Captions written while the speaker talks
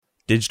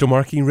Digital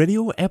Marketing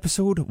Radio,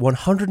 episode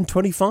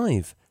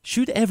 125.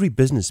 Should every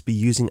business be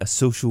using a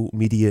social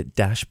media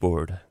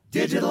dashboard?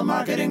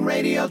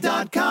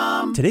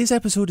 DigitalMarketingRadio.com. Today's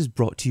episode is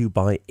brought to you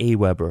by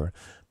Aweber.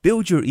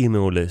 Build your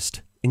email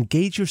list,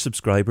 engage your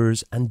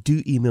subscribers, and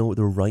do email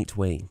the right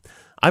way.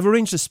 I've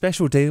arranged a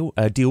special deal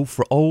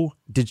for all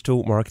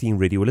Digital Marketing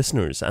Radio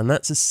listeners, and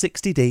that's a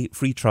 60-day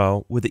free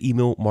trial with the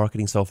email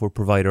marketing software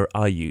provider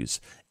I use,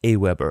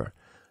 Aweber.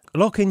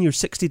 Lock in your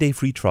 60-day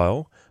free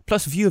trial,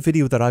 plus view a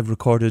video that I've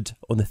recorded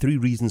on the 3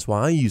 reasons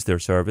why I use their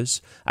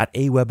service at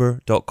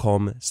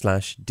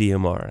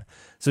aweber.com/DMR.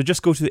 So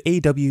just go to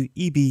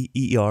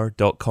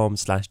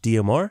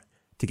aweber.com/DMR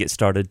to get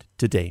started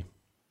today.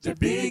 The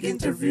Big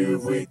Interview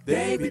with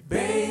David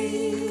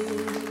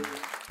Bain.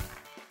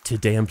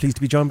 Today I'm pleased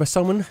to be joined by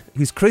someone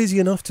who's crazy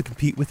enough to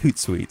compete with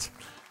Hootsuite.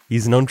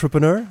 He's an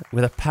entrepreneur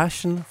with a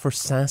passion for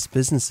SaaS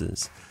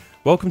businesses.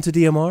 Welcome to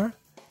DMR,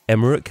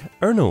 Emeric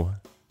Erno.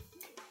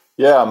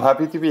 Yeah, I'm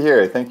happy to be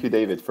here. Thank you,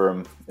 David,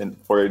 for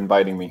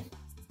inviting me.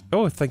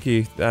 Oh, thank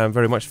you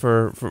very much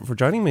for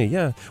joining me.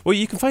 Yeah. Well,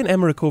 you can find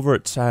Emeric over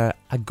at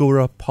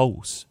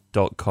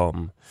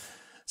agorapulse.com.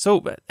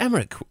 So,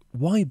 Emeric,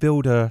 why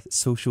build a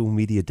social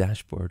media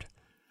dashboard?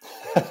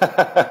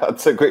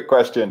 That's a great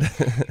question.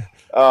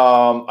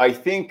 I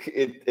think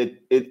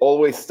it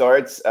always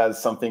starts as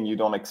something you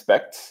don't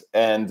expect.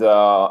 And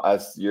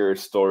as your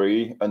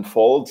story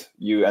unfolds,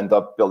 you end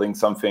up building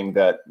something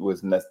that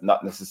was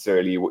not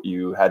necessarily what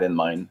you had in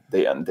mind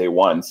day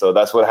one. So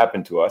that's what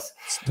happened to us.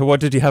 So what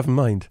did you have in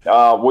mind?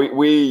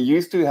 We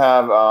used to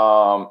have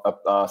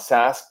a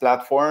SaaS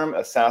platform,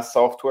 a SaaS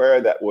software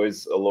that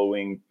was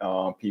allowing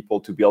people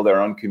to build their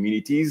own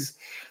communities.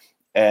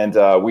 And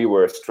we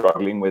were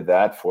struggling with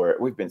that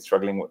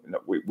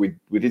we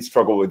did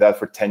struggle with that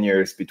for 10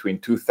 years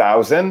between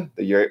 2000,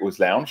 the year it was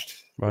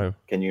launched. Wow.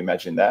 Can you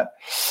imagine that?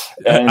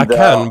 And, I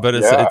can, but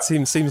it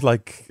seems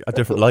like a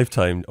different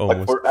lifetime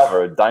almost. Like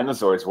forever.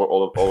 Dinosaurs were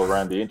all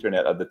around the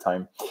internet at the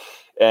time.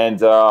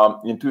 And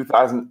in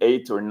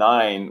 2008 or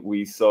 9,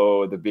 we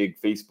saw the big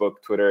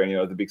Facebook, Twitter,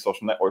 and the big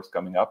social networks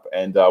coming up,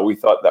 and we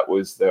thought that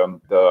was the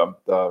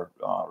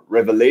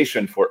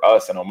revelation for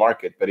us and our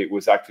market, but it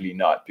was actually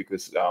not,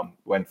 because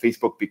when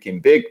Facebook became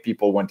big,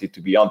 people wanted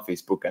to be on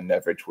Facebook and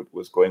leverage what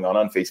was going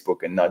on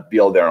Facebook and not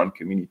build their own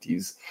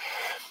communities.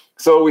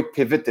 So we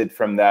pivoted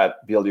from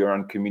that build your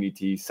own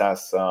community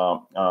SaaS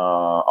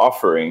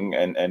offering,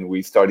 and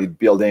we started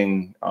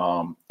building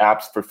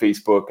apps for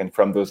Facebook. And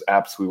from those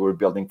apps we were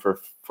building for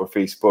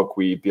Facebook,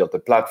 we built a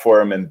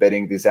platform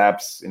embedding these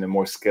apps in a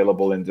more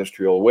scalable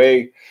industrial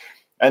way.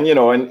 And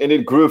and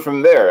it grew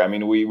from there. I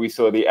mean, we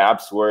saw the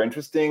apps were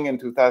interesting in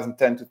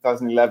 2010,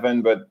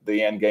 2011, but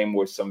the end game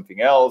was something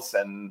else.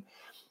 And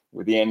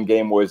the end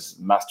game was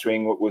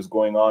mastering what was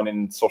going on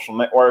in social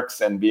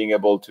networks and being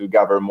able to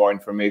gather more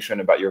information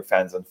about your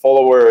fans and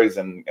followers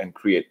and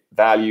create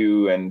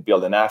value and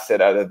build an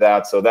asset out of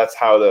that. So that's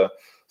how the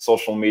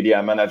social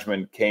media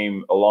management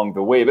came along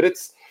the way. But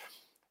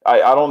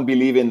I don't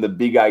believe in the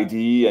big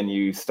idea and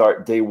you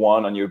start day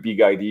one on your big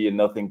idea and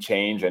nothing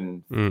changed.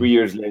 And 3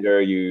 years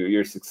later,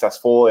 you're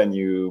successful and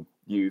you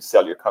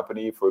sell your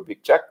company for a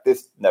big check.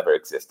 This never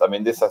exists. I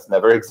mean, this has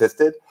never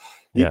existed.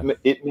 Yeah.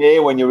 It may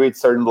when you read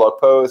certain blog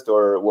posts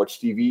or watch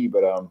TV,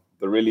 but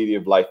the reality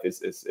of life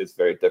is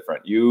very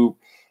different.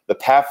 The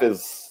path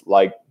is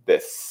like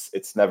this.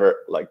 It's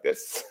never like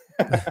this.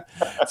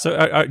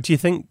 So do you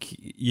think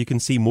you can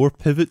see more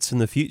pivots in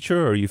the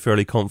future, or are you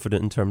fairly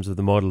confident in terms of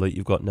the model that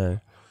you've got now?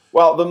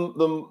 Well,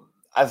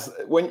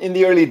 when in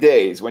the early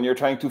days, when you're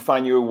trying to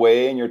find your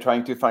way and you're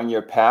trying to find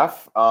your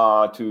path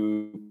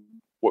to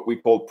what we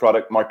call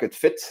product market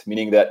fit,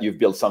 meaning that you've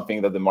built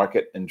something that the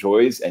market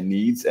enjoys and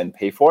needs and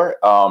pay for.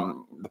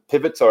 The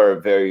pivots are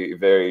very,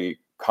 very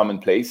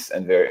commonplace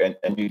and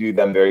you do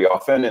them very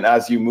often. And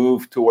as you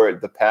move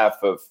toward the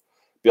path of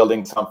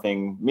building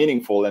something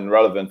meaningful and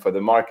relevant for the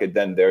market,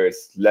 then there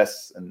is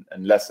less and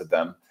less of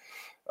them.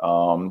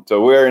 So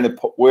we're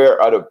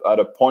at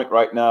a point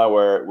right now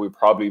where we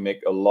probably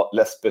make a lot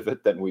less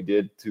pivot than we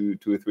did two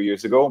or 3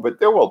 years ago, but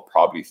there will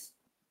probably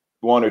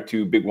 1 or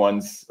 2 big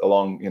ones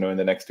along, in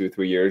the next 2 or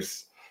 3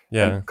 years.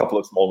 Yeah. And a couple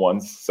of small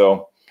ones.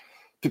 So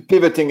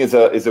pivoting is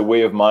a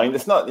way of mind.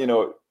 It's not,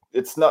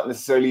 it's not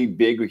necessarily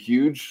big or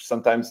huge.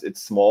 Sometimes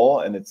it's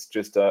small and it's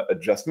just an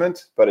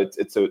adjustment, but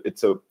it's a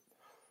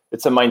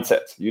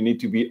mindset. You need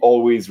to be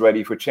always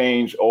ready for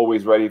change,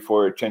 always ready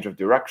for a change of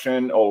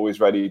direction, always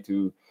ready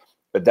to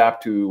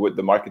adapt to what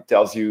the market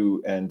tells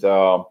you. And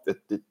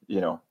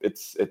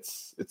it's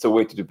a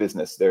way to do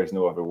business. There's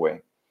no other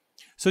way.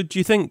 So do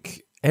you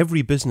think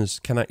every business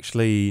can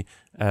actually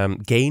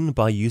gain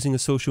by using a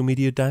social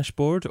media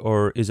dashboard,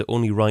 or is it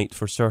only right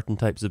for certain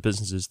types of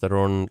businesses that are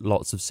on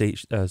lots of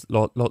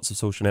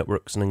social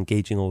networks and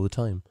engaging all the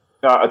time?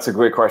 That's a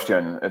great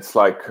question. It's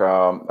like,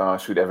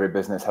 should every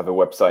business have a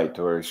website,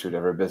 or should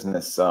every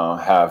business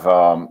have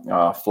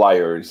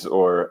flyers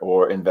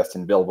or invest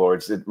in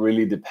billboards? It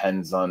really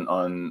depends on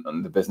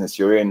the business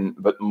you're in,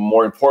 but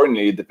more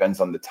importantly, it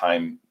depends on the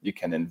time you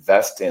can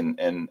invest in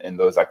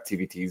those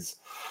activities.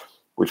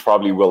 which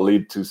probably will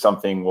lead to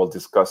something we'll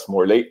discuss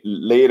more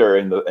later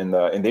in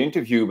the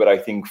interview. But I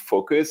think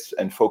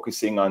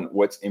focusing on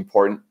what's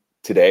important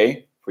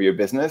today for your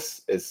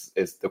business is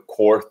the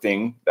core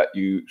thing that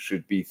you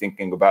should be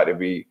thinking about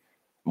every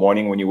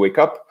morning when you wake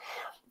up.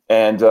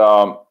 And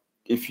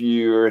if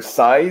your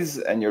size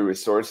and your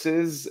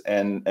resources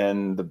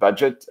and the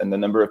budget and the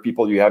number of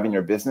people you have in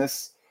your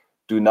business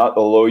do not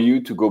allow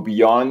you to go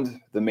beyond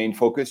the main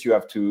focus you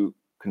have to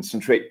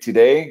concentrate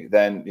today,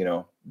 then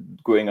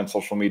going on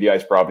social media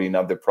is probably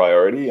not the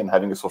priority, and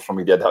having a social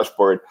media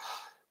dashboard,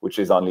 which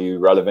is only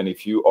relevant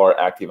if you are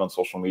active on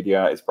social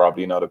media, is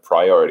probably not a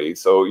priority.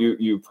 So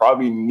you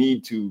probably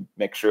need to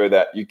make sure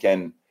that you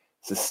can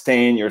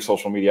sustain your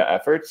social media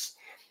efforts.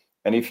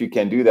 And if you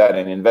can do that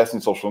and invest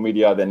in social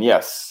media, then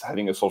yes,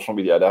 having a social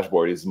media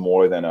dashboard is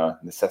more than a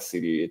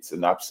necessity. It's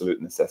an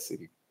absolute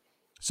necessity.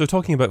 So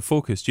talking about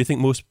focus, do you think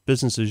most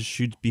businesses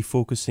should be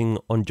focusing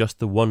on just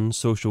the one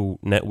social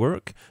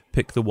network,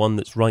 pick the one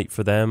that's right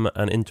for them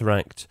and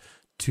interact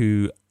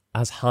to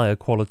as high a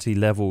quality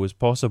level as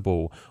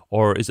possible?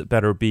 Or is it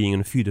better being in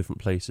a few different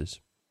places?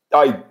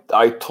 I'm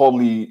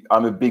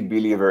a big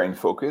believer in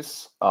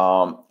focus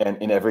and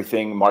in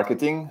everything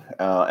marketing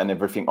and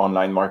everything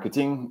online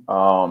marketing.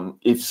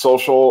 If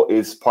social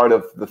is part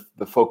of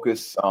the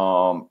focus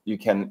you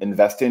can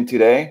invest in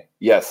today,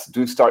 yes,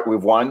 do start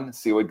with one,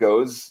 see what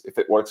goes. If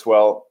it works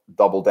well,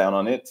 double down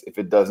on it. If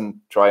it doesn't,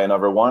 try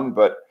another one.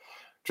 But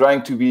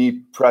trying to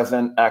be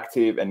present,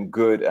 active, and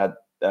good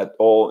on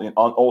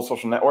all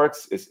social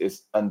networks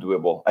is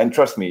undoable. And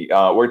trust me,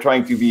 we're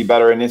trying to be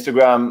better in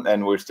Instagram,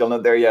 and we're still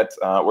not there yet.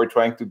 We're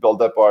trying to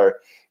build up our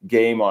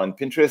game on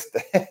Pinterest.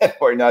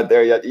 We're not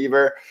there yet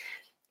either.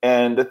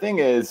 And the thing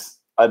is,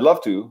 I'd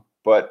love to,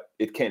 but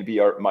it can't be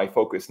my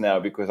focus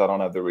now because I don't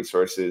have the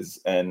resources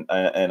and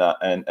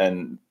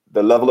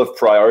the level of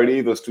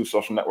priority those two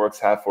social networks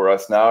have for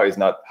us now is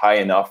not high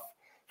enough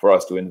for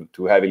us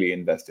to heavily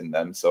invest in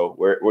them. So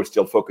we're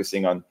still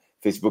focusing on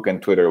Facebook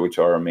and Twitter, which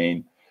are our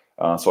main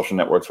social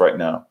networks right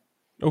now.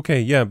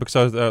 Okay, yeah,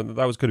 because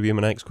that was going to be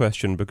my next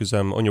question, because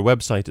on your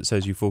website it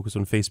says you focus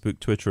on Facebook,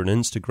 Twitter, and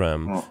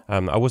Instagram.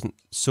 I wasn't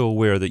so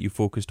aware that you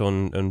focused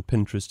on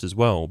Pinterest as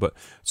well. But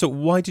so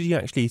why did you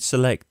actually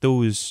select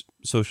those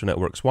social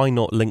networks? Why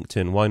not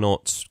LinkedIn? Why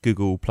not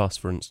Google Plus,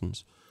 for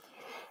instance?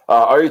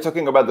 Are you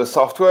talking about the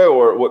software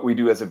or what we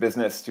do as a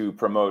business to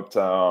promote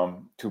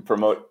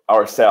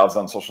ourselves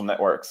on social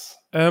networks?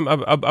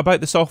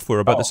 About the software,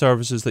 about the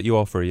services that you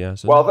offer,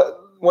 yes. Well,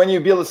 when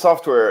you build a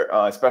software,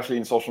 especially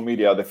in social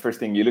media, the first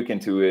thing you look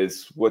into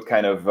is what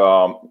kind of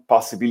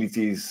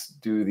possibilities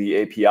do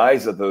the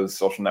APIs of those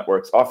social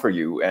networks offer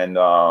you. And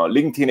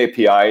LinkedIn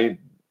API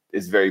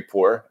is very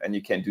poor, and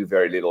you can do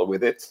very little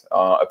with it.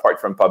 Apart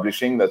from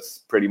publishing, that's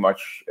pretty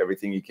much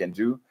everything you can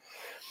do.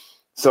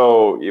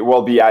 So it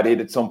will be added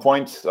at some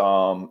point,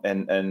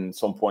 and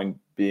some point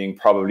being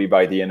probably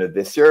by the end of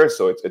this year.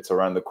 So it's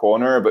around the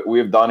corner. But we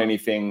haven't done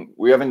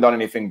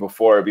anything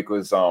before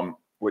because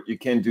what you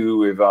can do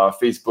with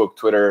Facebook,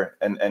 Twitter,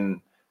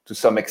 and to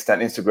some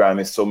extent Instagram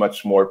is so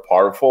much more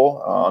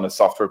powerful on a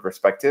software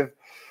perspective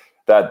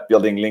that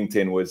building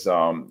LinkedIn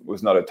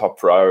was not a top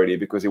priority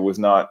because it was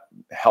not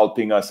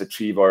helping us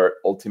achieve our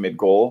ultimate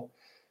goal,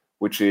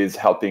 which is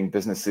helping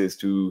businesses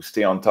to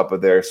stay on top of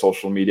their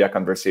social media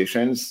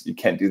conversations. You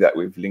can't do that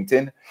with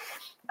LinkedIn.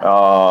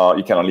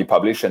 You can only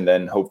publish and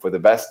then hope for the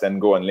best and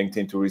go on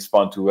LinkedIn to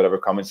respond to whatever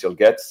comments you'll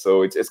get.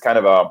 So it's kind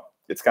of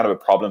a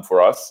problem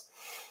for us.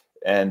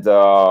 And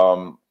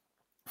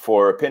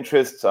for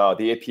Pinterest,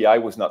 the API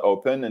was not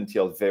open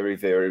until very,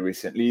 very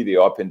recently. They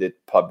opened it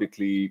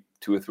publicly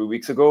 2 or 3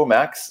 weeks ago,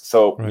 max.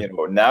 So right.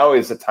 Now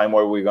is the time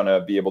where we're going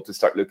to be able to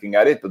start looking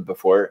at it. But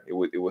before,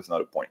 it was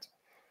not a point.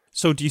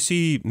 So do you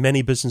see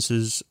many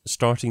businesses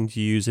starting to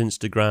use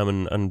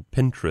Instagram and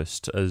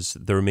Pinterest as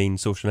their main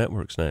social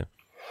networks now?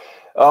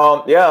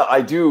 Yeah,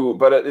 I do.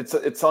 But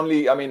it's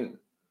only,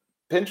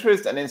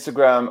 Pinterest and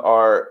Instagram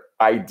are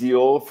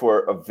ideal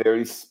for a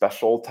very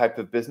special type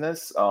of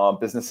business,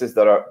 businesses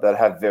that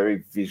have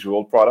very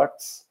visual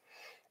products.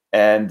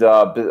 And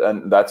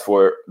that's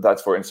for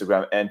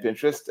Instagram and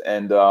Pinterest.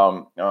 And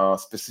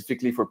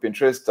specifically for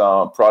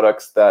Pinterest,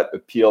 products that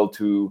appeal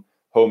to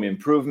home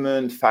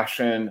improvement,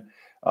 fashion,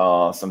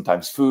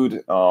 sometimes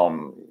food.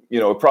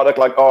 A product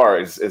like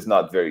ours is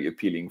not very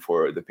appealing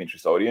for the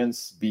Pinterest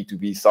audience.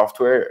 B2B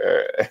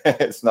software,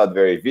 it's not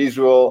very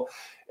visual,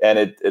 and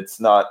it's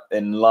not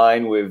in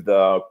line with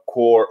the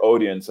core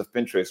audience of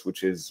Pinterest,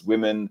 which is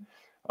women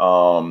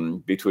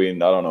between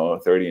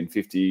 30 and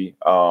 50,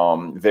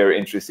 very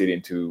interested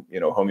into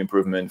home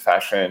improvement,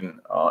 fashion,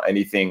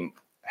 anything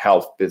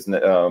health,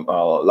 business,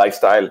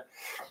 lifestyle.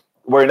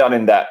 We're not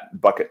in that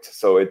bucket,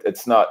 so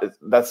it's not.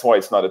 That's why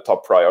it's not a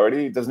top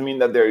priority. It doesn't mean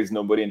that there is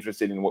nobody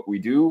interested in what we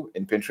do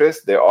in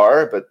Pinterest. There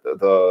are, but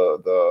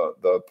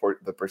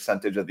the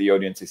percentage of the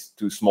audience is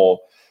too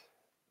small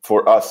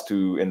for us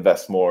to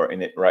invest more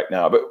in it right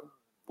now. But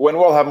when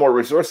we'll have more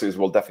resources,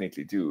 we'll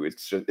definitely do.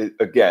 It's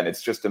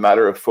just a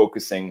matter of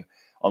focusing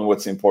on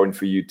what's important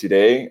for you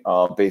today,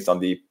 based on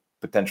the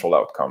potential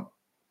outcome.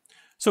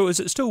 So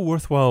is it still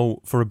worthwhile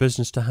for a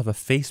business to have a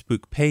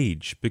Facebook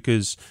page?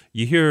 Because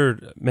you hear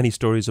many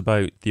stories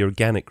about the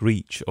organic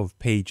reach of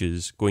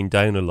pages going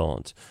down a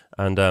lot.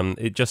 And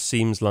it just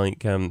seems like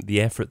the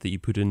effort that you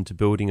put into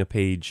building a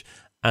page,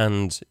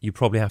 and you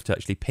probably have to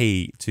actually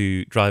pay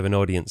to drive an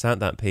audience at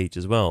that page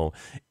as well.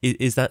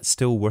 Is that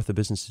still worth a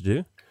business to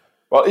do?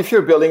 Well, if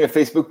you're building a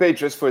Facebook page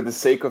just for the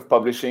sake of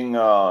publishing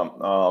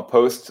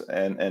posts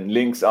and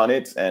links on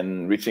it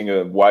and reaching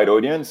a wide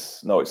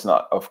audience, no, it's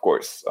not, of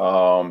course.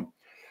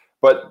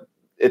 But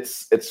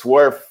it's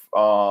worth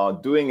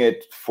doing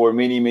it for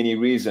many, many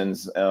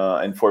reasons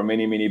and for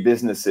many, many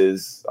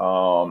businesses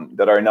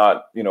that are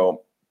not,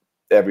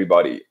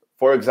 everybody.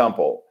 For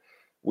example,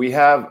 we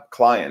have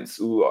clients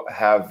who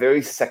have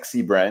very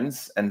sexy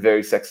brands and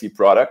very sexy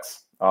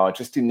products.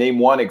 Just to name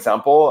one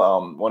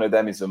example, one of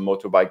them is a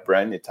motorbike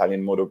brand,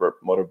 Italian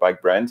motorbike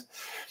brand.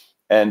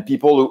 And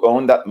people who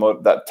own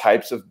that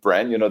types of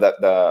brand, that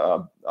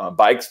the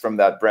bikes from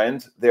that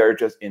brand, they're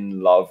just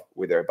in love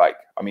with their bike.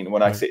 I mean,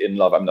 when I say in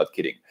love, I'm not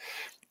kidding.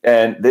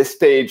 And this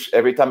page,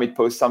 every time it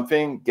posts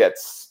something,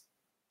 gets,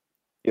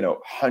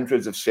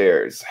 hundreds of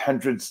shares,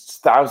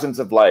 thousands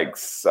of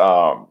likes,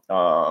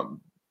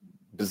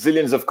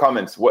 bazillions of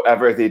comments,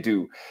 whatever they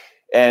do.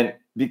 And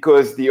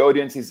because the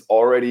audience is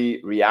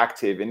already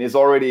reactive and is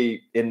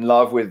already in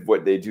love with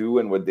what they do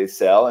and what they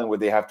sell and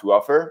what they have to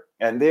offer.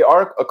 And there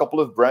are a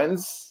couple of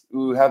brands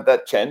who have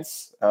that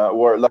chance,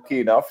 who are lucky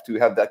enough to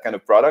have that kind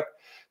of product.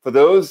 For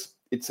those,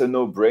 it's a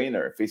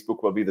no-brainer.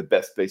 Facebook will be the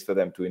best place for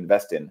them to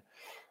invest in.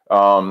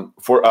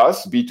 For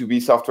us,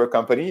 B2B software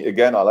company,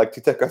 again, I like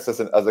to take us as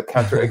a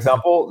counter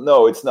example.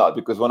 No, it's not,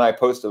 because when I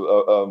post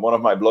one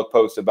of my blog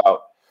posts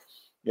about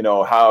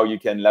how you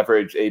can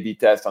leverage A/B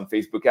tests on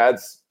Facebook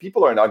ads,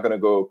 people are not going to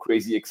go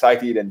crazy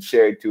excited and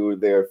share it to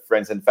their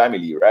friends and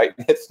family, right?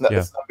 It's not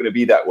going to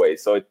be that way.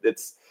 So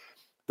it's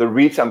the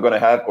reach I'm going to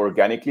have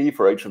organically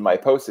for each of my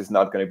posts is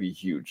not going to be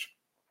huge.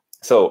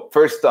 So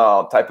first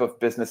type of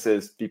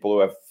businesses, people who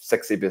have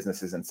sexy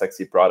businesses and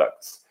sexy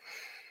products.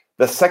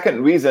 The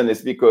second reason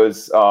is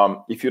because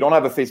if you don't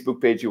have a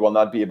Facebook page, you will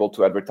not be able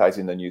to advertise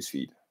in the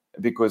newsfeed,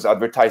 because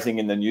advertising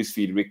in the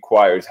newsfeed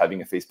requires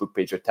having a Facebook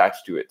page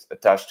attached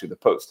to the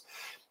post.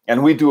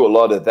 And we do a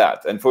lot of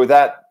that. And for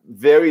that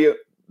very,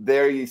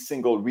 very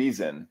single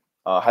reason,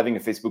 having a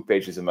Facebook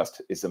page is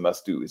a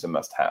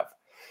must-have.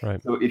 Right.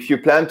 So if you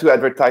plan to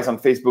advertise on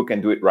Facebook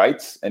and do it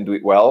right and do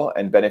it well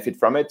and benefit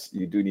from it,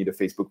 you do need a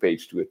Facebook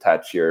page to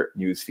attach your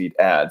newsfeed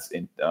ads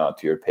to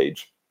your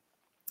page.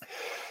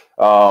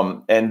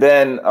 And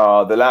then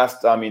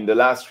the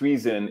last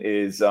reason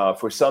is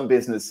for some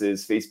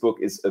businesses, Facebook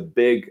is a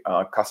big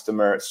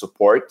customer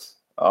support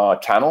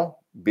channel,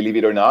 believe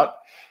it or not.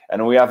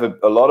 And we have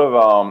a lot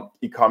of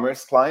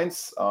e-commerce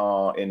clients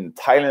in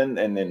Thailand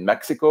and in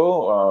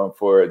Mexico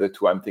for the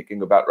two I'm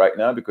thinking about right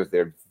now, because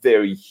they're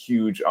very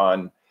huge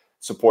on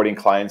supporting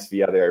clients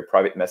via their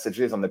private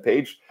messages on the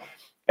page.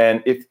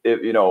 And if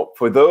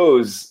for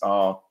those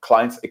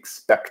clients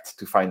expect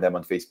to find them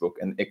on Facebook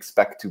and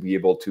expect to be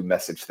able to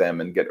message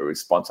them and get a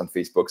response on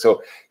Facebook.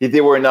 So if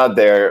they were not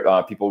there,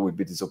 people would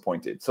be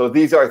disappointed. So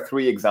these are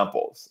three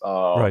examples.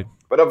 Right.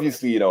 But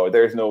obviously,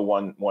 there's no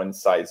one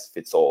size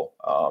fits all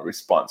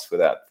response for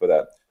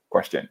that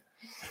question.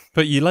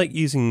 But you like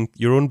using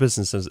your own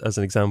business as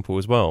an example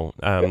as well,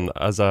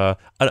 as an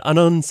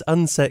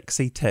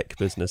unsexy tech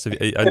business.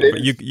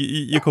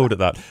 You called it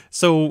that.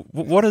 So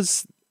what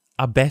is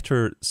a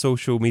better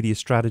social media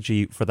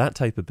strategy for that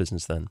type of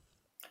business then?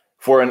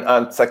 For an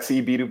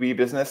unsexy B2B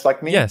business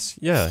like me? Yes,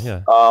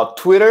 yeah.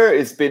 Twitter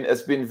has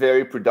been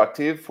very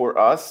productive for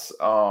us.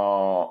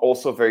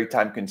 Also very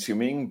time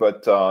consuming,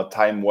 but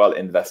time well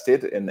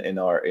invested in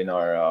our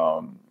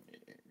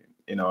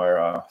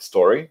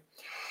story.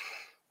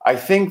 I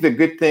think the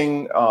good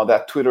thing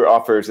that Twitter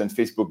offers and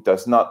Facebook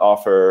does not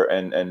offer,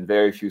 and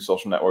very few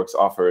social networks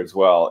offer as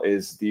well,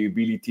 is the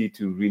ability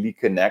to really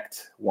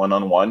connect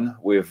one-on-one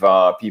with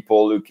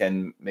people who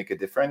can make a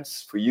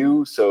difference for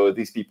you. So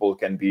these people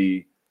can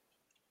be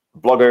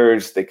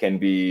bloggers, they can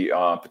be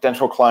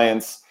potential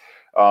clients,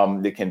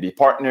 they can be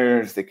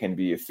partners, they can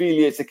be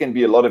affiliates, it can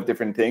be a lot of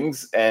different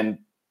things. And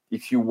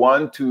if you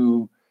want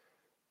to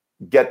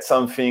get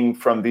something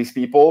from these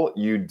people,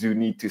 you do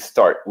need to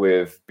start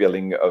with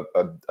building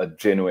a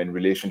genuine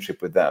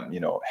relationship with them,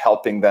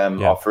 helping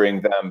them,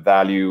 offering them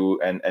value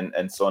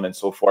and so on and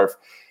so forth.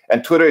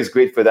 And Twitter is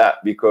great for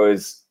that,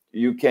 because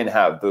you can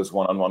have those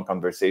one-on-one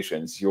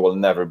conversations you will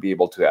never be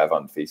able to have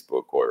on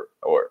Facebook or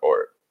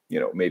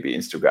maybe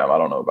Instagram. I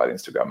don't know about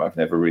Instagram. I've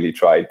never really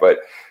tried, but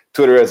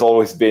Twitter has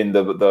always been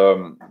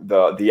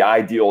the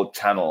ideal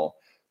channel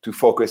to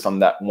focus on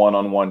that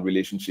one-on-one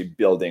relationship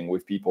building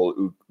with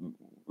people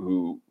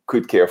who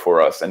could care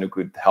for us and who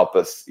could help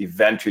us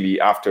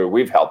eventually after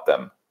we've helped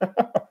them.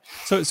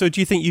 So do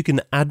you think you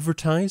can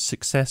advertise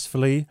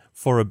successfully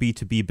for a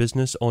B2B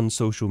business on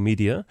social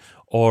media,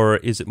 or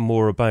is it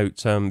more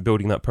about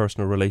building that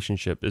personal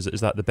relationship? Is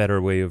that the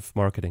better way of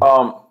marketing?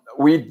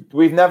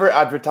 We've never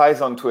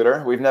advertised on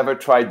Twitter. We've never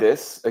tried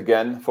this.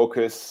 Again,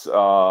 focus,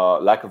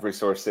 lack of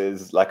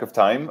resources, lack of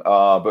time.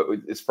 But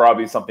it's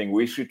probably something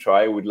we should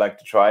try. We'd like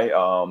to try.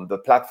 The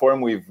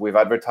platform we've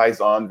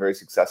advertised on very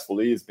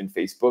successfully has been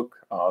Facebook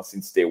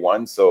since day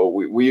one. So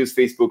we use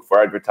Facebook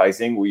for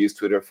advertising. We use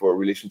Twitter for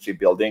relationship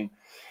building.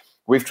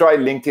 We've tried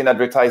LinkedIn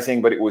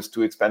advertising, but it was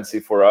too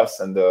expensive for us,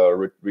 and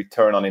the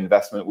return on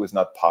investment was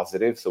not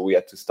positive. So we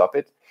had to stop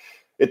it.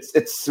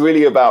 It's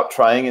really about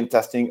trying and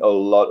testing a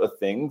lot of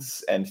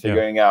things and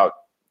figuring out,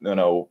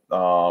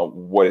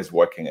 what is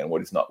working and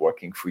what is not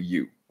working for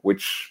you,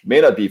 which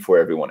may not be for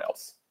everyone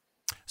else.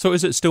 So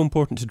is it still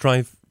important to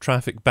drive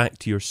traffic back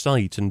to your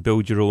site and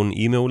build your own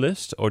email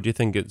list, or do you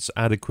think it's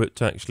adequate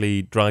to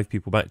actually drive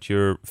people back to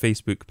your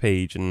Facebook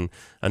page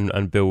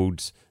and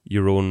build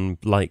your own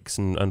likes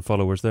and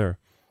followers there?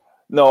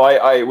 No,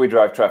 we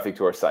drive traffic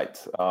to our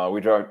site.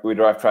 We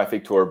drive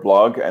traffic to our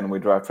blog, and we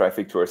drive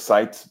traffic to our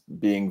site,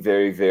 being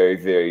very, very,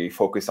 very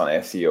focused on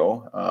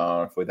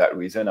SEO for that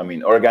reason. I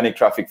mean, organic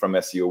traffic from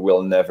SEO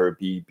will never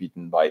be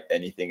beaten by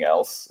anything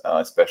else,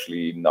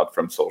 especially not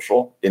from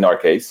social, in our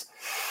case.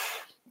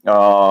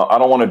 I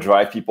don't want to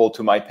drive people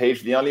to my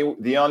page. The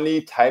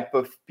only type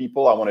of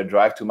people I want to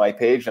drive to my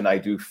page, and I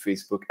do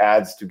Facebook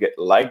ads to get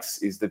likes,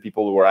 is the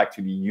people who are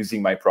actually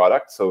using my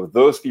product. So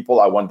those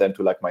people, I want them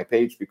to like my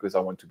page because I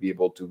want to be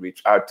able to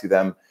reach out to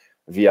them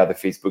via the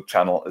Facebook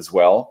channel as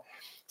well.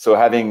 So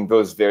having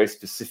those very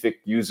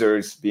specific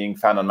users being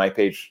found on my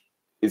page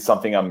is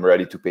something I'm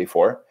ready to pay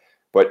for,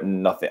 but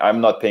nothing.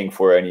 I'm not paying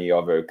for any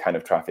other kind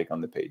of traffic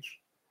on the page.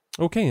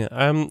 Okay.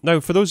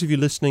 Now, for those of you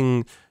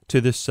listening to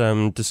this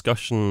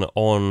discussion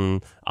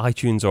on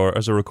iTunes or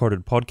as a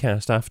recorded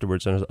podcast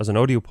afterwards, as an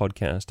audio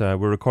podcast,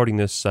 we're recording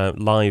this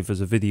live as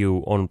a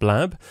video on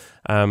Blab.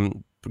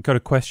 We've got a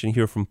question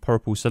here from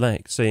Purple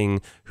Select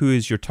saying, who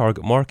is your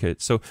target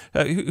market? So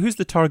who's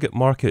the target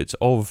market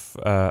of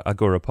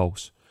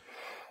Agorapulse?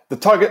 The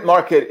target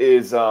market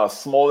is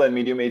small and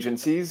medium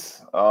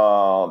agencies that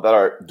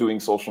are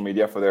doing social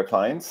media for their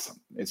clients.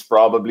 It's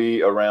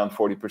probably around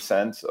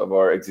 40% of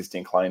our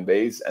existing client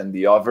base. And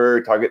the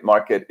other target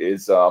market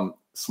is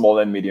small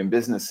and medium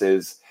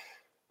businesses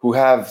who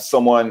have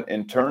someone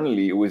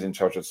internally who is in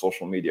charge of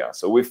social media.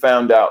 So we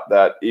found out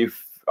that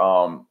if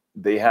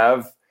they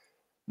have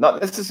not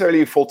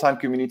necessarily a full-time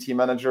community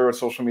manager or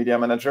social media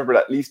manager, but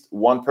at least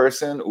one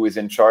person who is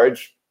in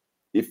charge,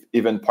 if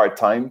even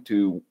part-time,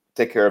 to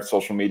take care of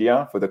social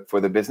media for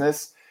the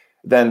business,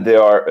 then they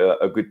are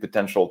a good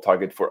potential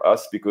target for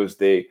us because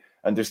they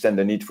understand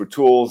the need for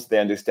tools, they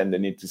understand the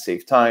need to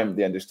save time,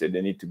 they understand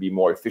the need to be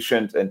more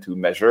efficient and to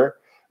measure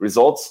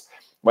results.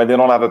 When they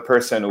don't have a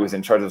person who is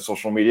in charge of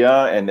social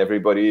media and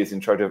everybody is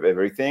in charge of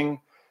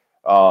everything,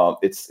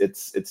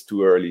 it's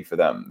too early for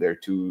them.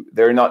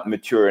 They're not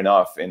mature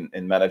enough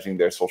in managing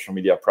their social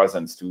media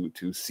presence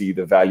to see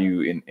the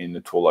value in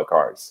a tool like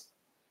ours.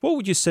 What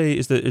would you say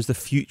is the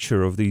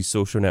future of these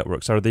social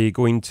networks? Are they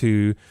going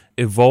to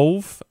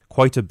evolve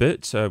quite a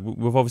bit?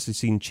 We've obviously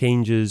seen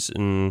changes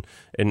in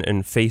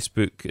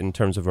Facebook in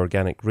terms of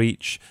organic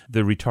reach. The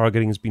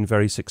retargeting has been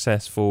very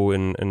successful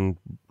in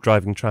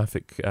driving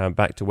traffic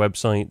back to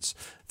websites.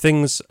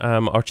 Things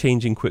are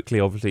changing quickly,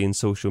 obviously, in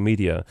social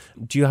media.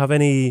 Do you have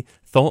any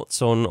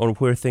thoughts on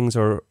where things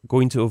are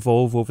going to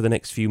evolve over the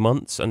next few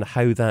months and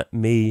how that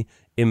may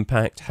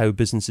impact how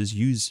businesses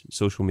use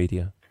social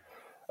media?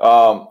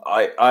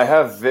 I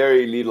have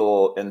very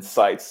little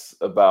insights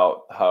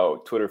about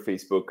how Twitter,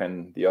 Facebook,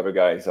 and the other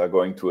guys are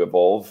going to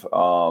evolve.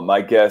 My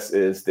guess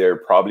is they're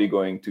probably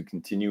going to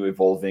continue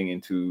evolving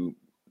into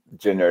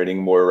generating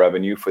more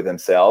revenue for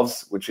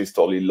themselves, which is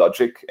totally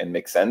logic and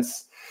makes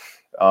sense.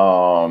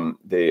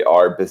 They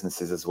are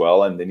businesses as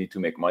well, and they need to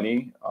make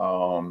money.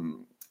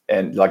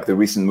 And like the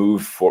recent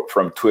move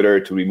from Twitter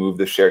to remove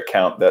the share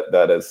count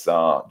that has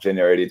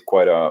generated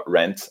quite a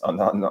rant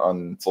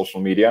on social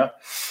media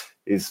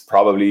is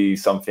probably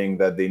something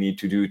that they need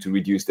to do to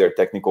reduce their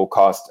technical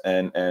cost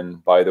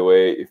and by the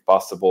way, if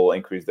possible,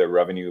 increase their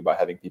revenue by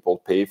having people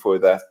pay for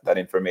that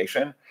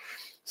information.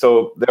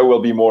 So there will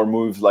be more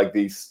moves like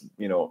these,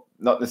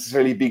 not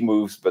necessarily big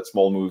moves, but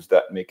small moves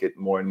that make it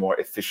more and more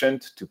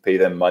efficient to pay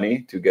them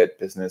money to get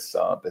business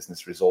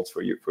results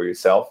for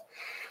yourself.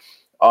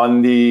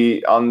 On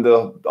the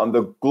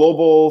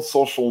global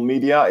social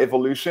media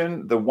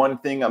evolution, the one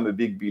thing I'm a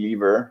big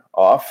believer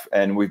of,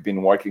 and we've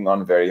been working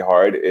on very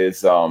hard,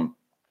 is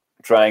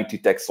trying to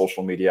take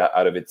social media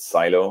out of its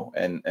silo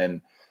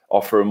and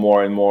offer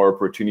more and more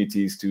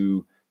opportunities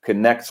to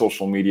connect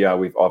social media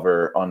with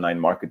other online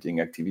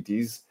marketing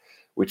activities,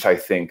 which I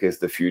think is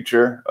the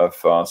future of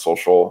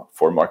social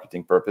for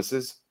marketing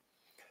purposes.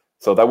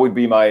 So that would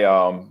be my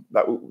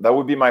that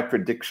would be my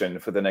prediction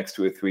for the next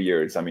 2 or 3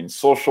 years. I mean,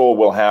 social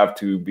will have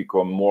to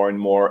become more and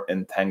more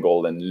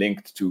entangled and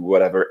linked to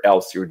whatever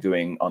else you're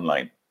doing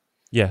online.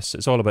 Yes,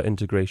 it's all about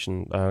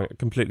integration. I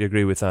completely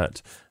agree with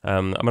that.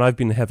 I've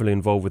been heavily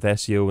involved with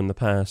SEO in the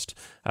past.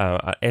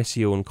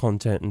 SEO and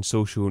content and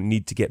social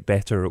need to get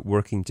better at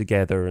working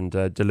together and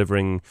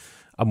delivering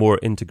a more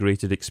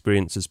integrated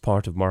experience as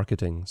part of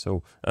marketing.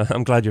 So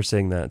I'm glad you're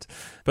saying that.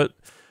 But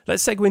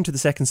let's segue into the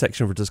second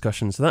section of our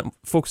discussion. So that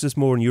focuses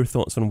more on your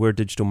thoughts on where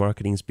digital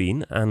marketing's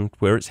been and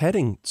where it's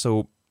heading.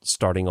 So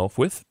starting off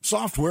with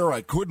software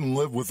I couldn't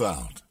live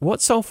without.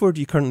 What software do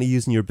you currently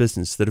use in your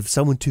business that if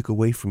someone took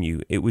away from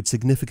you, it would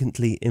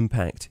significantly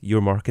impact your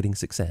marketing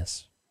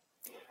success?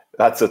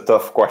 That's a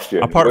tough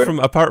question.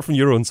 Apart from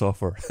your own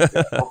software.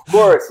 Of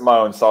course, my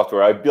own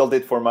software. I built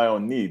it for my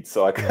own needs,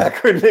 so I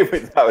couldn't live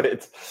without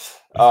it.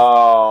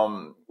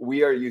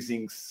 We are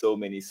using so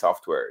many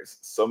softwares.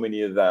 So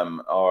many of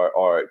them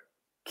are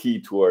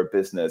key to our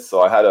business. So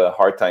I had a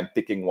hard time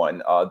picking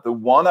one. The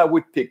one I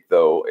would pick,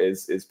 though,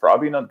 is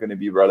probably not going to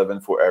be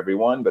relevant for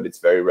everyone, but it's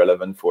very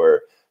relevant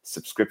for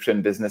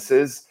subscription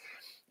businesses.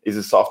 Is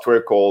a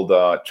software called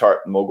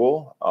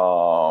ChartMogul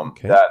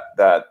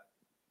that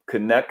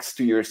connects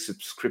to your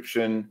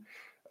subscription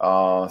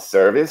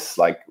service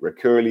like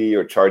Recurly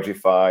or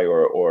Chargify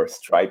or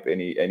Stripe,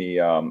 any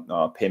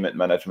payment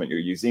management you're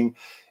using.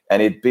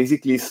 And it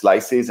basically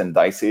slices and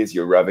dices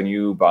your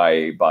revenue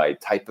by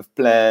type of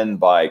plan,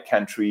 by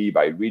country,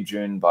 by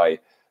region, by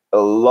a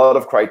lot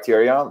of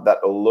criteria that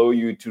allow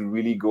you to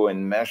really go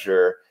and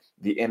measure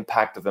the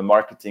impact of a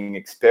marketing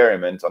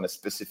experiment on a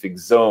specific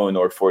zone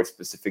or for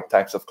specific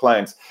types of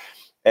clients.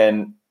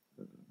 And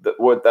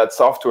that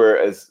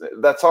software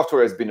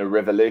has been a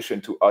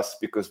revelation to us,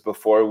 because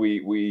before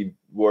we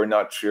were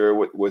not sure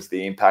what was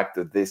the impact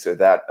of this or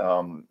that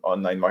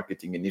online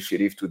marketing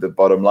initiative to the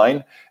bottom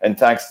line. And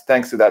thanks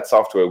to that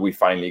software, we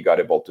finally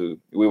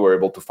were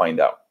able to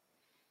find out.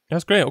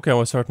 That's great. Okay,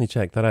 I'll certainly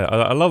check that out.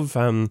 I love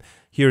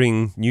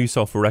hearing new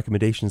software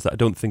recommendations that I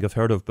don't think I've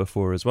heard of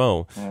before as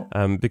well.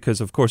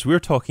 Because, of course, we're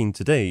talking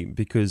today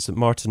because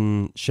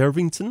Martin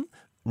Shervington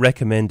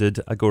recommended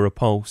Agora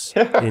Pulse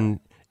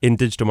in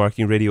Digital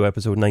Marketing Radio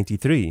episode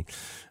 93.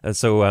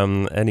 So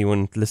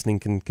anyone listening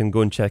can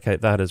go and check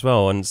out that as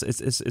well. And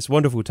it's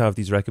wonderful to have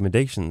these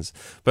recommendations.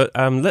 But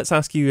let's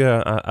ask you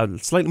a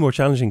slightly more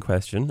challenging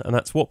question, and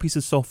that's what piece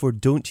of software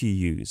don't you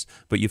use,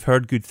 but you've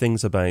heard good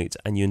things about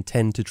and you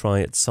intend to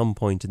try at some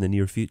point in the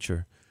near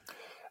future?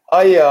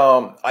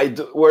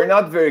 We're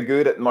not very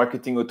good at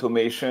marketing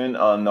automation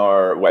on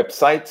our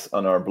website,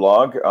 on our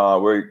blog.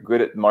 We're good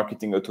at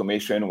marketing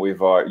automation with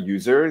our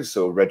users,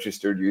 so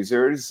registered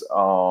users.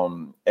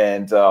 I've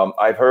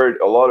heard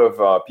a lot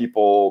of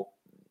people,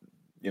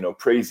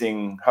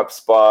 praising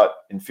HubSpot,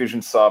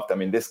 Infusionsoft. I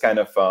mean, this kind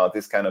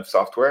of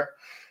software.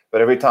 But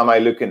every time I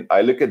look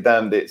at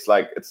them, it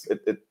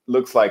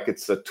looks like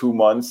it's a 2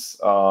 months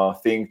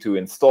thing to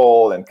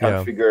install and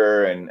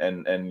configure,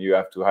 and you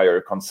have to hire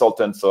a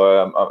consultant.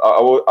 So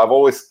I've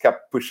always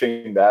kept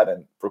pushing that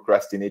and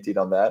procrastinated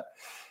on that.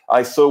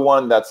 I saw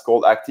one that's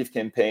called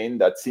ActiveCampaign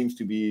that seems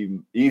to be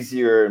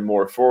easier and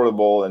more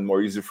affordable and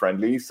more user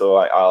friendly. So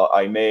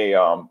I may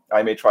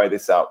try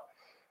this out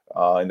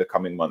in the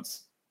coming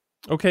months.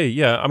 Okay,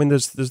 yeah. I mean,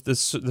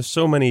 there's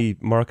so many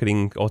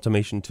marketing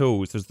automation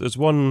tools. There's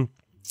one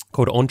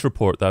called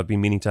Ontraport that I've been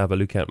meaning to have a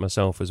look at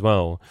myself as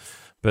well.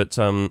 But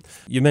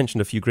you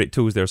mentioned a few great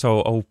tools there,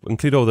 so I'll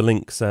include all the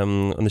links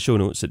on the show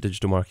notes at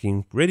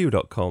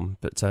digitalmarketingradio.com.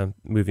 But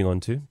moving on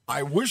to...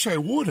 I wish I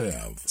would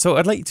have. So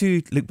I'd like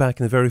to look back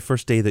in the very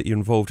first day that you're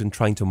involved in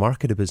trying to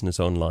market a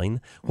business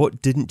online.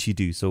 What didn't you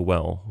do so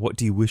well? What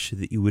do you wish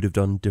that you would have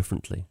done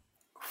differently?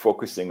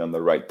 Focusing on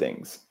the right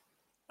things.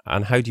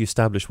 And how do you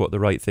establish what the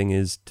right thing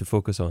is to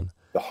focus on?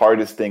 The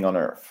hardest thing on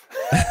earth.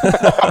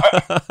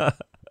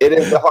 It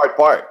is the hard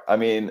part. I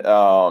mean,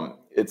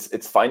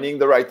 it's finding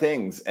the right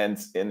things and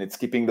it's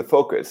keeping the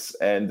focus.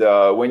 And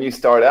when you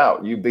start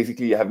out, you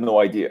basically have no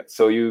idea.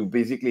 So you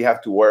basically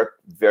have to work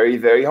very,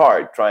 very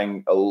hard,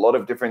 trying a lot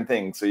of different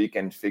things so you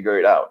can figure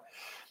it out.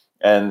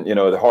 And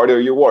the harder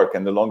you work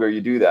and the longer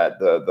you do that,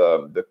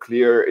 the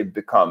clearer it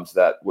becomes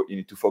that what you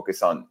need to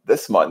focus on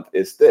this month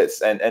is this.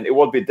 And it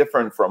will be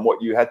different from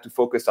what you had to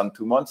focus on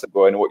 2 months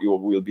ago and what you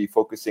will be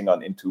focusing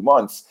on in 2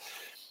 months.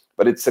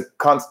 But it's a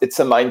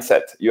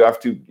mindset. You have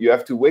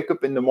to wake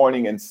up in the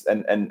morning and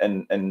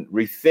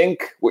rethink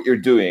what you're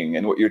doing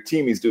and what your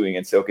team is doing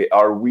and say, okay,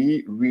 are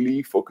we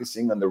really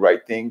focusing on the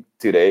right thing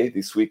today,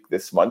 this week,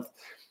 this month?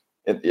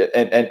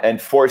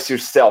 And force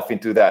yourself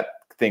into that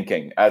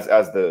thinking as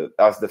the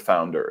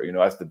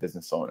founder, as the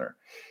business owner.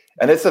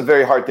 And it's a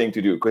very hard thing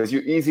to do because you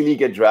easily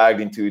get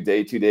dragged into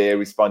day-to-day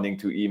responding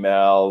to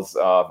emails,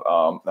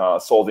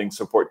 solving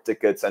support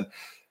tickets, and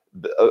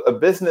a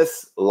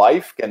business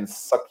life can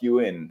suck you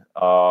in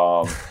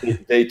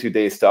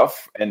day-to-day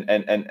stuff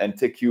and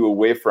take you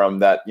away from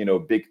that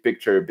big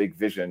picture, big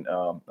vision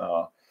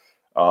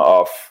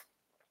of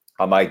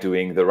am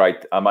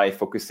I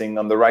focusing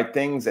on the right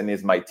things, and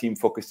is my team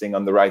focusing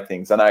on the right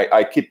things? And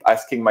I keep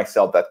asking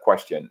myself that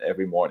question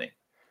every morning.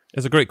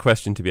 It's a great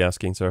question to be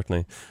asking,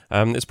 certainly.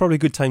 It's probably a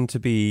good time to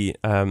be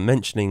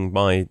mentioning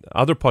my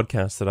other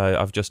podcast that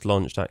I've just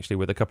launched, actually,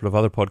 with a couple of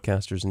other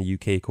podcasters in the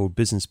UK called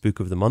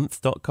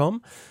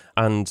businessbookofthemonth.com.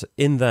 And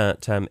in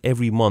that,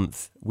 every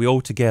month, we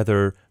all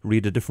together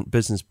read a different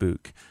business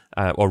book,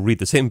 or read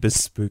the same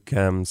business book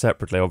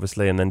separately,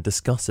 obviously, and then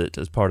discuss it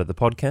as part of the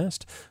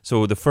podcast.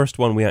 So the first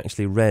one we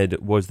actually read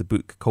was the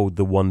book called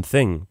The One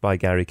Thing by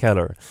Gary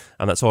Keller.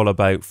 And that's all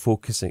about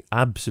focusing,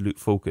 absolute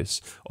focus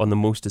on the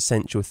most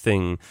essential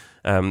thing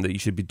that you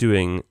should be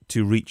doing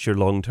to reach your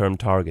long-term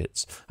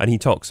targets. And he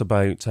talks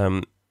about,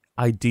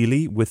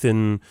 ideally,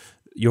 within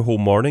your whole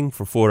morning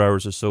for 4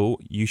 hours or so,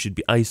 you should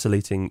be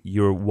isolating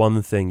your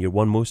one thing, your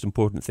one most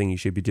important thing you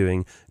should be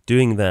doing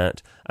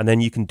that, and then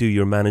you can do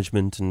your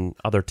management and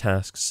other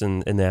tasks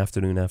in the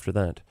afternoon after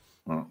that.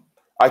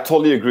 I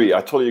totally agree.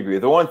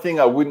 The one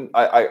thing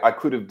I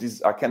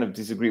kind of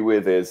disagree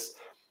with is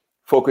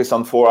focus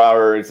on 4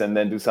 hours and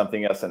then do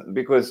something else, and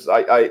because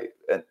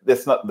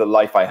that's not the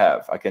life I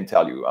have. I can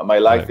tell you, my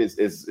life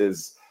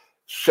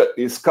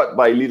is cut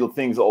by little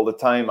things all the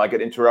time. I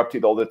get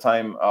interrupted all the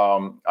time.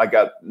 I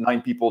got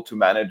 9 people to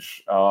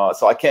manage,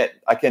 so I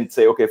can't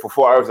say, okay, for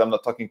 4 hours I'm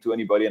not talking to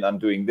anybody and I'm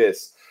doing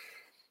this.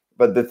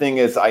 But the thing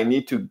is, I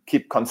need to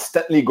keep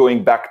constantly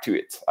going back to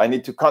it. I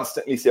need to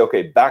constantly say,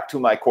 okay, back to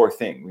my core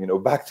thing,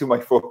 back to my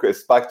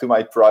focus, back to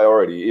my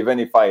priority, even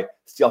if I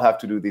still have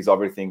to do these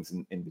other things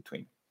in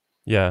between.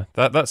 Yeah,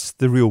 that's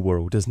the real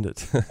world, isn't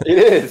it? It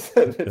is.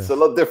 It's a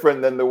lot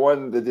different than the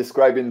one they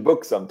describe in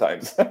books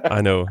sometimes. I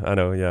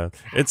know, yeah.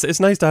 It's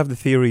nice to have the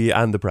theory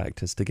and the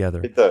practice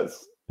together. It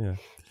does. Yeah.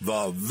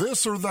 The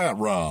this or that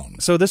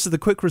round. So this is the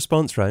quick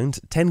response round.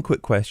 10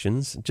 quick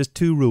questions. Just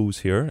 2 rules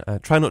here.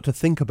 Try not to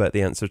think about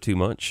the answer too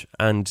much,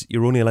 and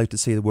you're only allowed to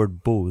say the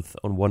word both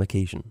on one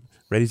occasion.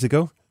 Ready to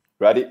go?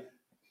 Ready.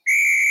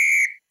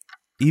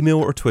 Email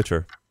or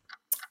Twitter?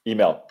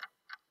 Email.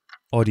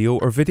 Audio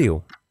or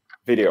video?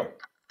 Video.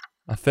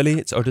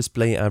 Affiliates or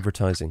display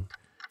advertising?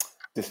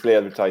 Display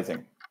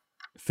advertising.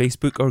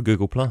 Facebook or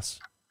Google+?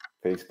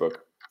 Facebook.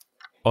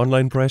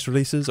 Online press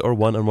releases or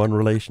one-on-one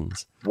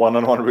relations?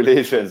 One-on-one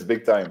relations,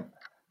 big time.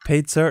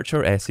 Paid search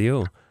or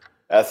SEO?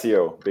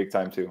 SEO, big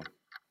time too.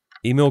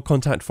 Email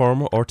contact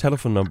form or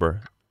telephone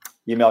number?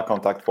 Email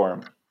contact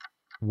form.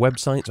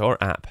 Website or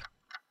app?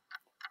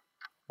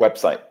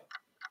 Website.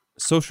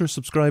 Social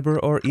subscriber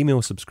or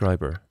email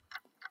subscriber?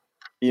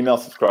 Email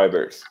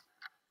subscribers.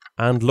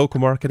 And local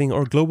marketing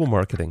or global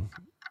marketing?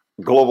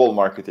 Global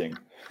marketing.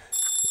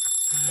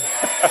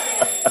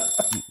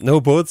 No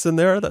boths in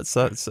there. That's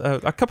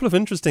a couple of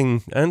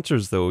interesting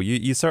answers, though.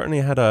 You certainly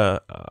had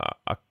a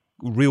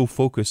real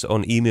focus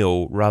on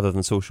email rather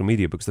than social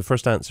media, because the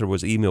first answer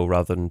was email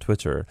rather than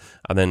Twitter,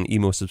 and then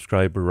email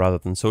subscriber rather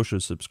than social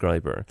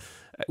subscriber.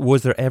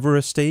 Was there ever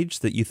a stage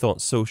that you thought a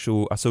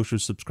social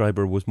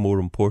subscriber was more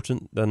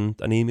important than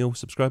an email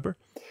subscriber?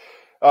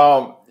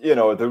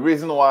 The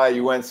reason why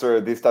you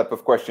answer these type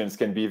of questions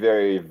can be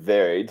very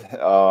varied.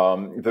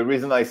 The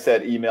reason I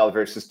said email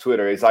versus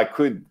Twitter is I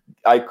could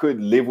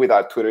live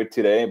without Twitter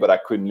today, but I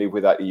couldn't live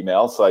without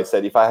email. So I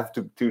said, if I have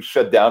to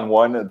shut down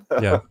one,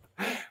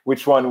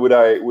 which one would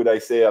I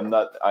say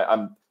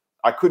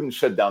I couldn't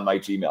shut down my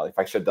Gmail. If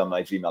I shut down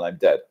my Gmail, I'm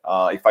dead.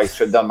 If I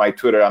shut down my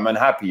Twitter, I'm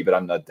unhappy, but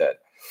I'm not dead.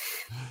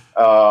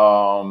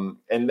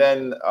 And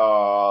then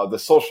the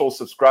social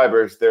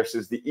subscribers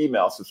versus the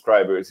email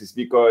subscribers is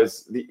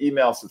because the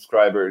email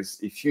subscribers,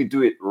 if you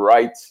do it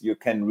right, you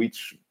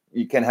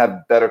can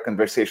have better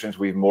conversations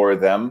with more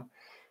of them.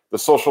 The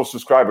social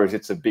subscribers,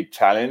 it's a big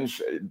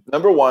challenge.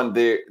 Number one,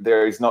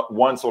 there is not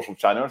one social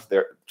channel.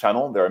 There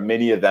are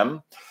many of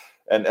them.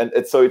 And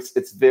so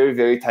it's very,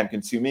 very time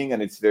consuming,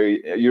 and it's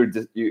very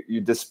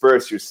you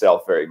disperse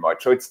yourself very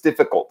much. So it's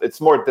difficult. It's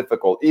more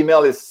difficult.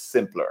 Email is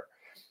simpler.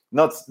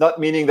 Not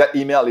meaning that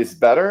email is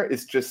better.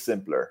 It's just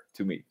simpler,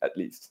 to me, at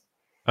least.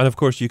 And of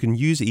course, you can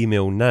use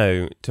email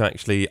now to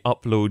actually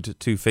upload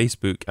to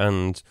Facebook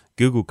and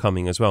Google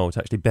coming as well, to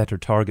actually better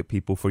target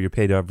people for your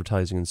paid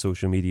advertising and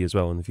social media as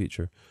well in the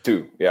future.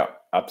 Too, yeah,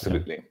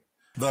 absolutely.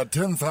 Yeah. The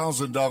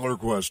 $10,000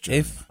 question.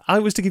 If I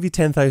was to give you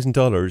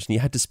 $10,000 and you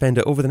had to spend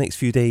it over the next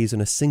few days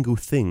on a single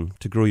thing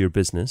to grow your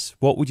business,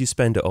 what would you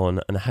spend it on,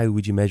 and how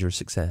would you measure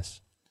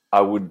success?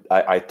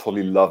 I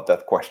totally love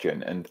that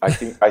question, and I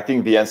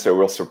think the answer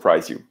will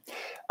surprise you.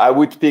 I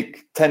would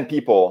pick 10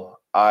 people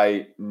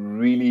I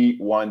really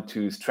want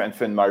to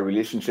strengthen my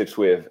relationships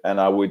with, and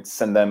I would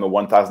send them a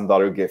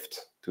 $1,000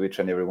 gift to each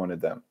and every one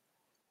of them.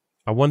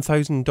 A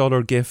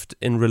 $1,000 gift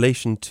in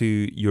relation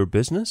to your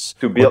business?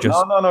 To build?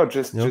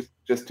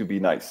 Just to be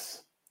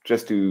nice,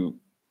 just to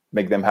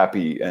make them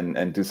happy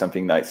and do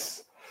something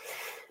nice,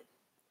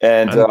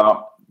 and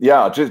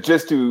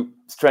just to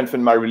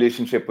strengthen my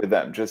relationship with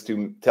them, just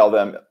to tell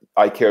them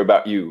I care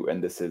about you,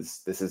 and this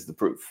is the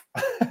proof.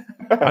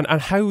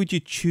 and how would you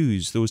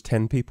choose those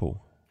 10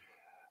 people?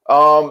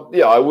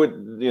 I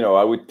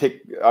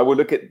would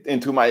look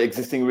into my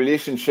existing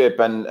relationship,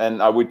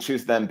 and I would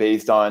choose them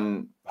based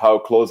on how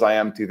close I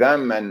am to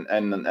them, and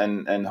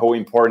how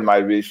important my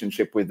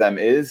relationship with them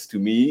is to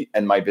me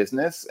and my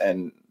business,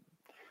 and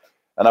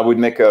and I would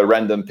make a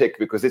random pick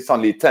because it's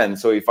only 10.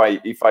 So if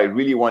I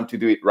really want to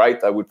do it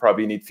right, I would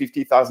probably need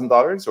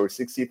 $50,000 or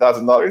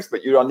 $60,000,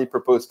 but you only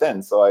proposed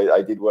 10. So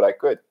I did what I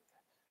could.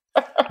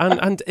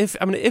 and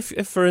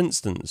if for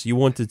instance you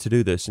wanted to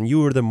do this and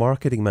you were the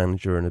marketing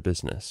manager in a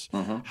business,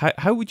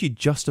 how would you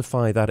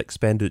justify that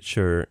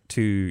expenditure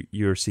to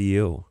your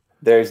CEO?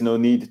 There is no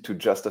need to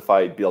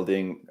justify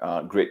building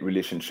a great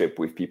relationship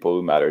with people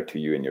who matter to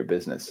you in your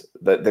business.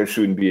 That there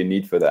shouldn't be a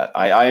need for that.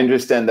 I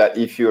understand that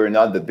if you're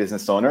not the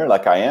business owner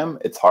like I am,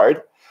 it's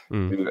hard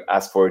to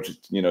ask for,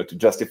 to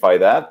justify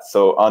that.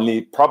 So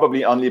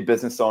probably only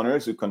business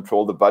owners who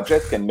control the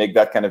budget can make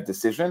that kind of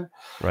decision.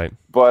 Right.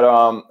 But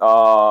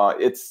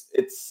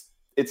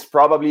it's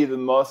probably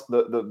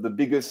the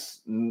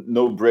biggest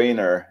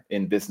no-brainer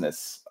in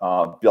business.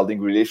 Building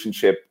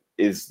relationship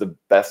is the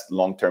best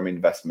long-term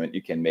investment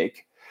you can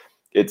make.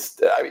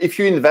 It's if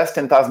you invest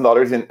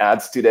 $10,000 in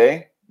ads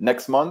today,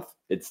 next month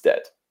it's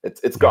dead.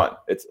 It's gone.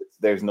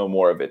 There's no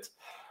more of it.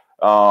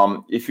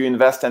 If you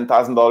invest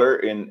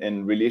 $10,000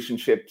 in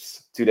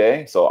relationships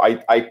today, so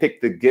I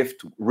picked the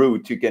gift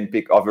route. You can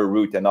pick other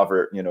route and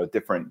other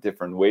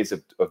different ways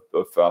of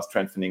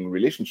strengthening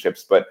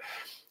relationships. But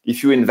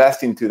if you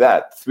invest into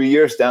that 3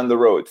 years down the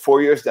road,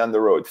 4 years down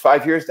the road,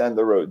 5 years down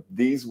the road,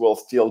 these will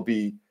still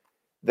be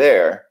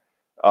there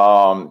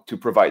to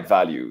provide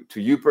value to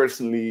you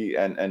personally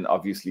and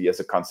obviously as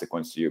a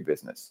consequence to your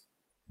business.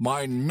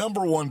 My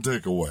number one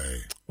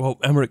takeaway. Well,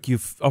 Aymeric,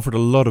 you've offered a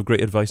lot of great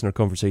advice in our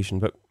conversation,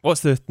 but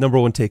what's the number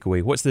one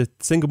takeaway? What's the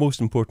single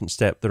most important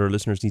step that our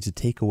listeners need to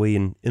take away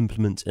and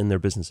implement in their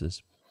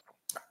businesses?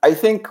 I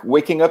think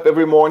waking up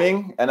every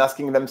morning and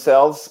asking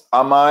themselves,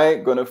 am I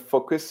going to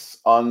focus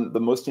on the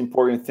most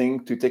important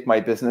thing to take my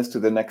business to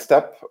the next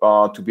step,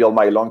 to build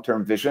my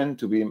long-term vision,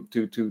 to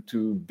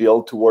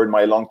build toward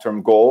my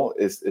long-term goal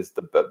is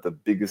the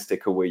biggest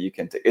takeaway you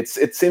can take.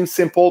 It seems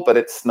simple, but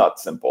it's not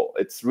simple.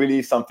 It's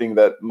really something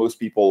that most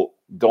people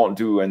don't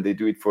do, and they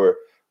do it for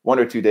 1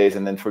 or 2 days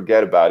and then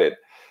forget about it.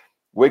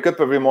 Wake up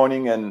every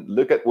morning and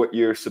look at what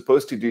you're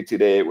supposed to do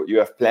today, what you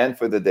have planned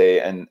for the day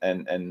and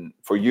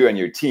for you and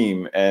your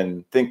team,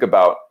 and think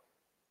about,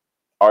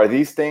 are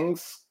these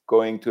things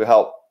going to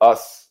help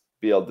us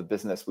build the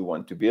business we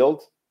want to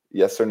build?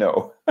 Yes or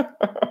no?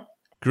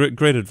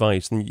 Great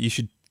advice. And you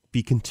should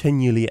be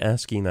continually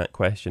asking that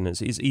question.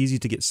 It's easy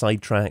to get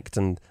sidetracked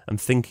and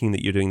thinking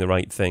that you're doing the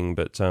right thing,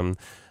 but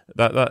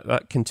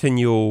that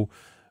continual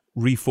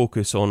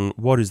refocus on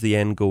what is the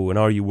end goal and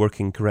are you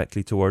working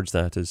correctly towards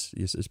that is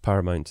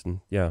paramount,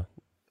 and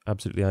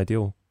absolutely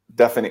ideal.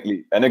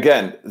 Definitely. And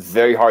again, it's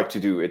very hard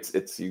to do.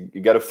 It's you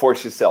got to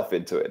force yourself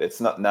into it.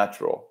 It's not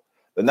natural.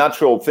 The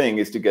natural thing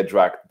is to get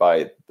dragged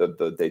by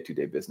the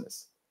day-to-day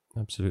business.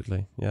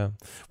 Absolutely. Yeah.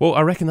 Well, I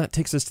reckon that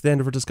takes us to the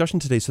end of our discussion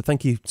today. So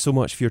thank you so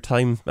much for your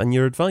time and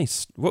your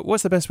advice.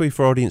 What's the best way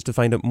for our audience to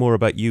find out more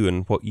about you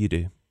and what you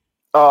do?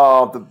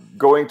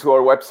 Going to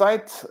our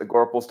website,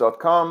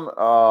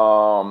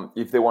 agorapulse.com.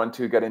 If they want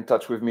to get in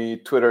touch with me,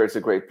 Twitter is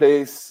a great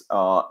place,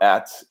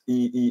 at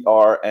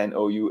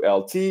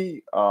EERNOULT.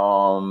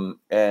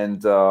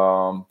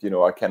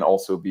 I can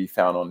also be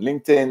found on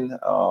LinkedIn,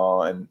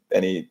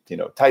 and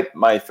type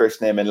my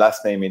first name and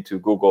last name into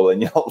Google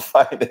and you'll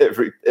find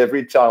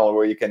every channel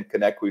where you can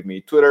connect with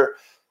me. Twitter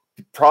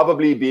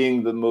probably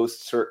being the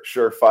most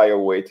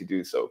surefire way to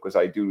do so, because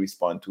I do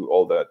respond to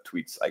all the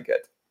tweets I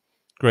get.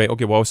 Great.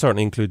 Okay. Well, I'll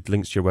certainly include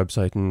links to your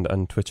website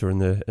and Twitter in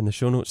the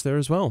show notes there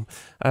as well.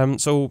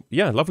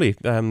 Lovely.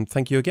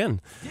 Thank you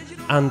again.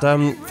 And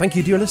thank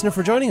you, dear listener,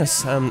 for joining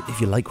us. If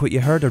you like what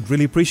you heard, I'd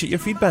really appreciate your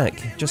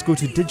feedback. Just go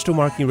to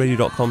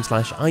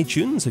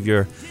digitalmarketingradio.com/iTunes if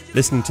you're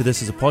listening to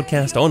this as a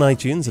podcast on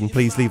iTunes, and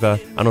please leave an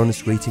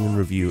honest rating and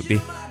review. It'd be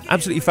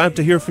absolutely fab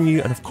to hear from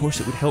you, and of course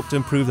it would help to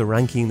improve the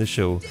ranking of the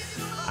show.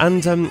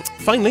 And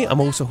finally,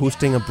 I'm also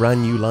hosting a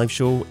brand new live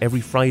show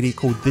every Friday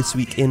called This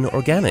Week in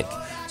Organic.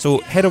 So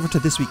head over to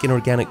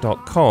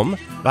thisweekinorganic.com.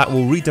 That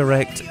will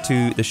redirect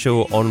to the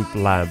show on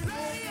Blab.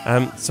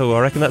 So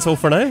I reckon that's all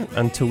for now.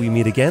 Until we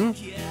meet again,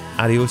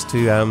 adios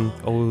to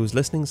all those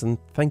listenings, and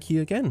thank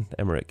you again,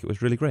 Aymeric. It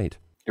was really great.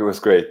 It was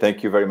great.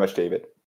 Thank you very much, David.